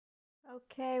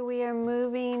Okay, we are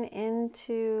moving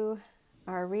into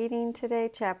our reading today,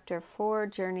 Chapter 4,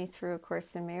 Journey Through A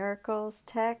Course in Miracles,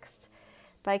 text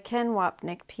by Ken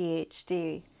Wapnick,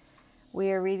 Ph.D.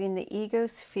 We are reading The Ego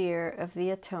Sphere of the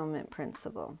Atonement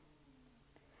Principle.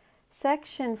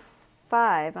 Section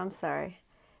 5,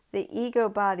 the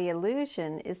ego-body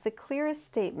illusion is the clearest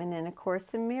statement in A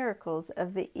Course in Miracles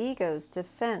of the ego's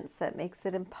defense that makes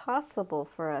it impossible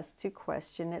for us to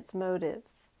question its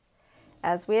motives.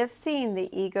 As we have seen,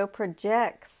 the ego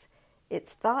projects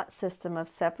its thought system of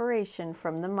separation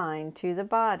from the mind to the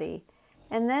body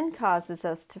and then causes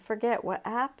us to forget what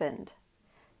happened.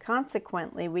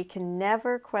 Consequently, we can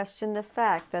never question the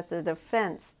fact that the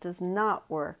defense does not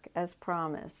work as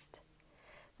promised.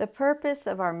 The purpose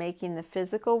of our making the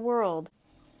physical world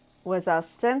was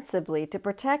ostensibly to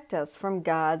protect us from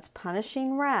God's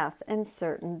punishing wrath and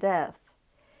certain death.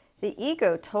 The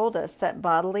ego told us that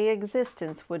bodily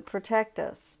existence would protect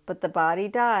us, but the body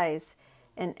dies,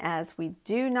 and as we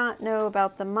do not know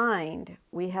about the mind,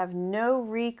 we have no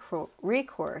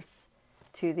recourse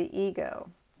to the ego.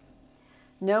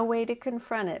 No way to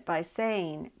confront it by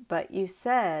saying, "But you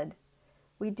said,"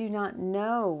 we do not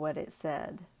know what it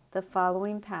said. The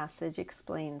following passage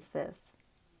explains this.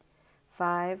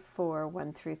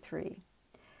 5:4:1-3.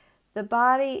 The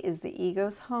body is the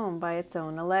ego's home by its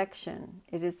own election.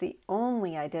 It is the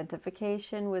only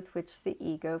identification with which the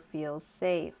ego feels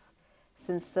safe,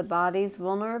 since the body's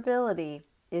vulnerability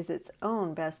is its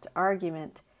own best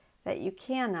argument that you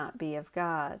cannot be of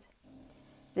God.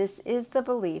 This is the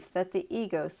belief that the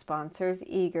ego sponsors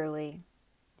eagerly.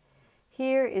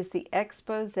 Here is the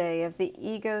expose of the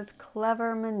ego's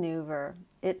clever maneuver.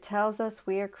 It tells us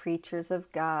we are creatures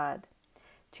of God.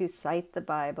 To cite the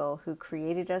Bible, who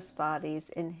created us bodies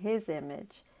in His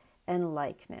image and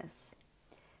likeness.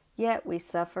 Yet we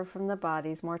suffer from the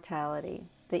body's mortality.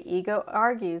 The ego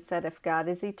argues that if God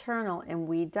is eternal and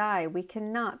we die, we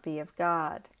cannot be of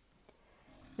God.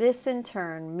 This in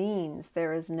turn means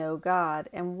there is no God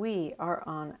and we are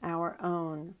on our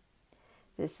own.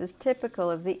 This is typical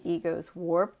of the ego's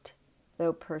warped,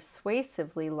 though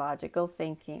persuasively logical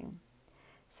thinking.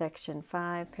 Section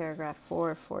 5, paragraph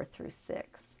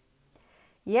 4:4-6.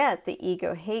 Yet the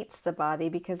ego hates the body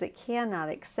because it cannot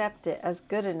accept it as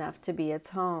good enough to be its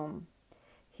home.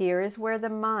 Here is where the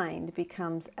mind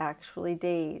becomes actually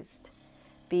dazed.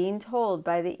 Being told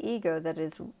by the ego that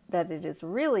it is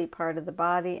really part of the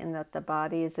body and that the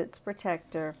body is its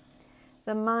protector,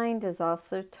 the mind is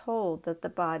also told that the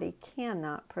body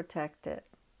cannot protect it.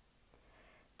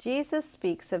 Jesus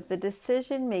speaks of the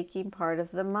decision-making part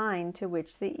of the mind to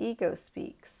which the ego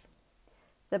speaks.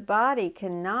 The body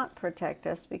cannot protect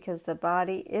us because the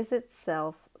body is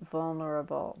itself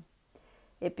vulnerable.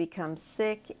 It becomes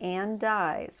sick and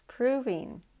dies,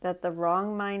 proving that the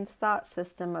wrong mind's thought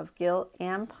system of guilt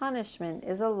and punishment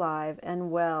is alive and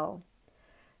well,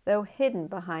 though hidden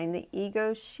behind the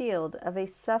ego's shield of a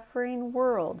suffering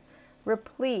world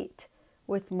replete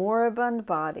with moribund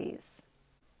bodies.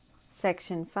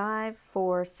 Section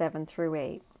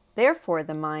 5:4-7-8. Therefore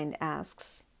the mind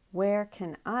asks, "Where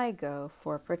can I go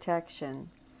for protection?"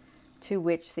 To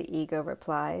which the ego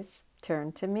replies,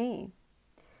 "Turn to me."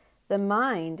 The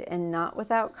mind, and not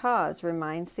without cause,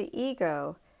 reminds the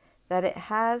ego that it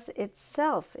has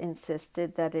itself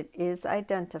insisted that it is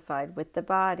identified with the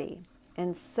body,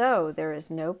 and so there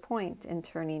is no point in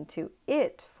turning to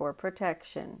it for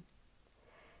protection.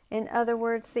 In other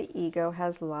words, the ego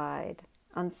has lied.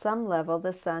 On some level,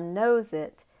 the son knows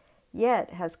it,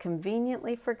 yet has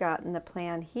conveniently forgotten the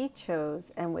plan he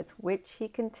chose and with which he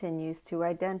continues to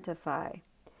identify.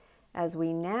 As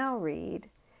we now read,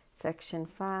 Section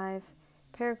 5,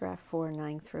 paragraph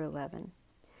 4:9-11.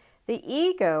 The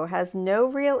ego has no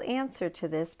real answer to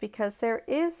this because there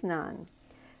is none,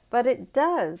 but it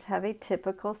does have a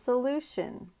typical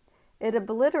solution. It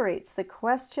obliterates the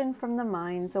question from the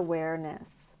mind's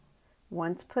awareness.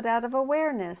 Once put out of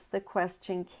awareness, the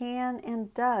question can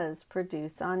and does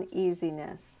produce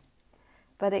uneasiness,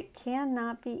 but it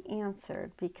cannot be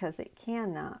answered because it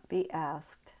cannot be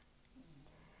asked.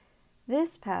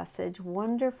 This passage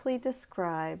wonderfully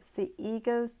describes the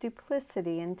ego's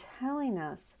duplicity in telling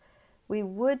us we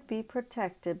would be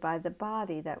protected by the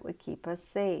body that would keep us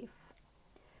safe.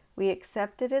 We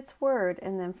accepted its word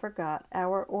and then forgot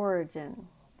our origin.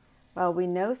 While we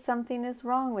know something is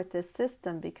wrong with this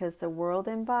system because the world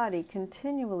and body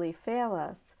continually fail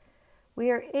us,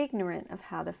 we are ignorant of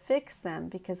how to fix them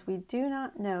because we do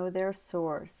not know their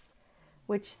source,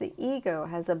 which the ego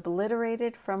has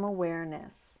obliterated from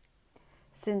awareness.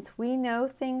 Since we know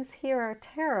things here are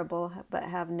terrible but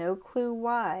have no clue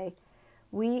why,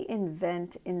 we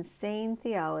invent insane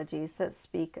theologies that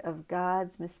speak of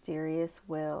God's mysterious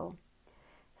will,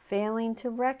 failing to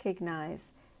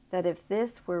recognize that if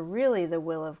this were really the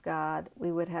will of God,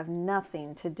 we would have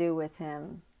nothing to do with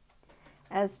Him.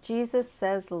 As Jesus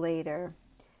says later,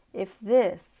 if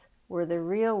this were the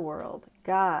real world,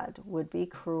 God would be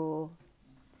cruel.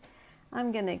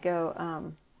 I'm going to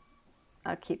go,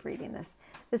 I'll keep reading this.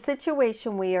 The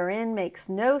situation we are in makes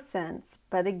no sense,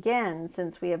 but again,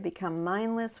 since we have become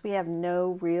mindless, we have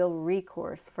no real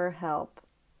recourse for help.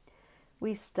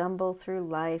 We stumble through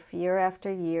life year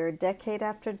after year, decade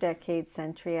after decade,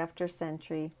 century after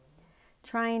century,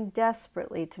 trying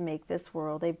desperately to make this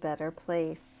world a better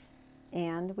place,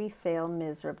 and we fail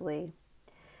miserably.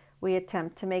 We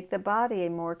attempt to make the body a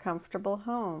more comfortable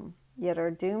home, yet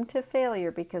are doomed to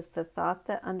failure because the thought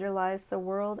that underlies the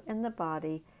world and the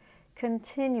body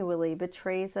continually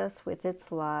betrays us with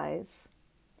its lies.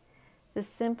 The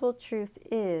simple truth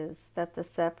is that the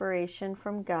separation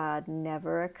from God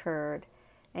never occurred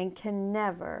and can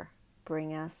never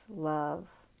bring us love.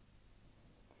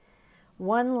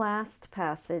 One last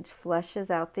passage fleshes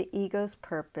out the ego's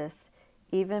purpose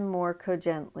even more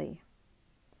cogently.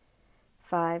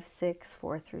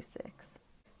 5:6-4-6.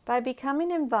 By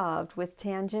becoming involved with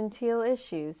tangential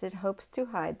issues, it hopes to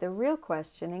hide the real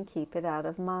question and keep it out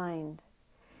of mind.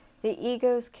 The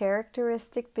ego's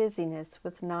characteristic busyness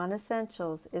with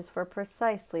non-essentials is for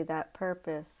precisely that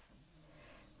purpose.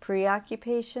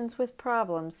 Preoccupations with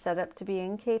problems set up to be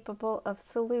incapable of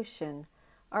solution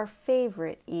are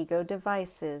favorite ego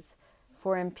devices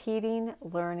for impeding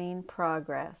learning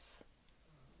progress.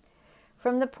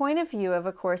 From the point of view of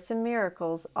A Course in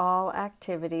Miracles, all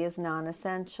activity is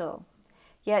non-essential.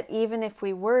 Yet even if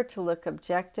we were to look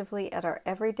objectively at our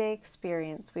everyday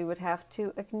experience, we would have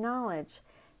to acknowledge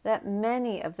that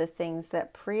many of the things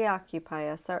that preoccupy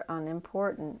us are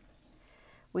unimportant.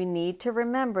 We need to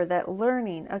remember that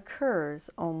learning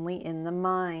occurs only in the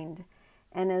mind,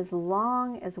 and as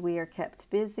long as we are kept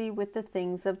busy with the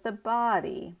things of the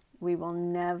body, we will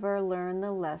never learn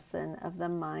the lesson of the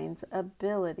mind's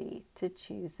ability to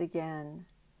choose again.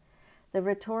 The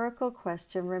rhetorical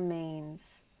question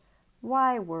remains,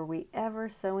 why were we ever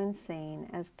so insane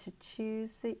as to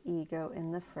choose the ego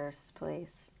in the first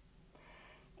place?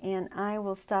 And I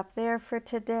will stop there for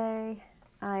today.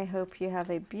 I hope you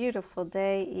have a beautiful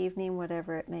day, evening,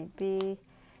 whatever it may be,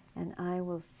 and I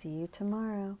will see you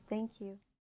tomorrow. Thank you.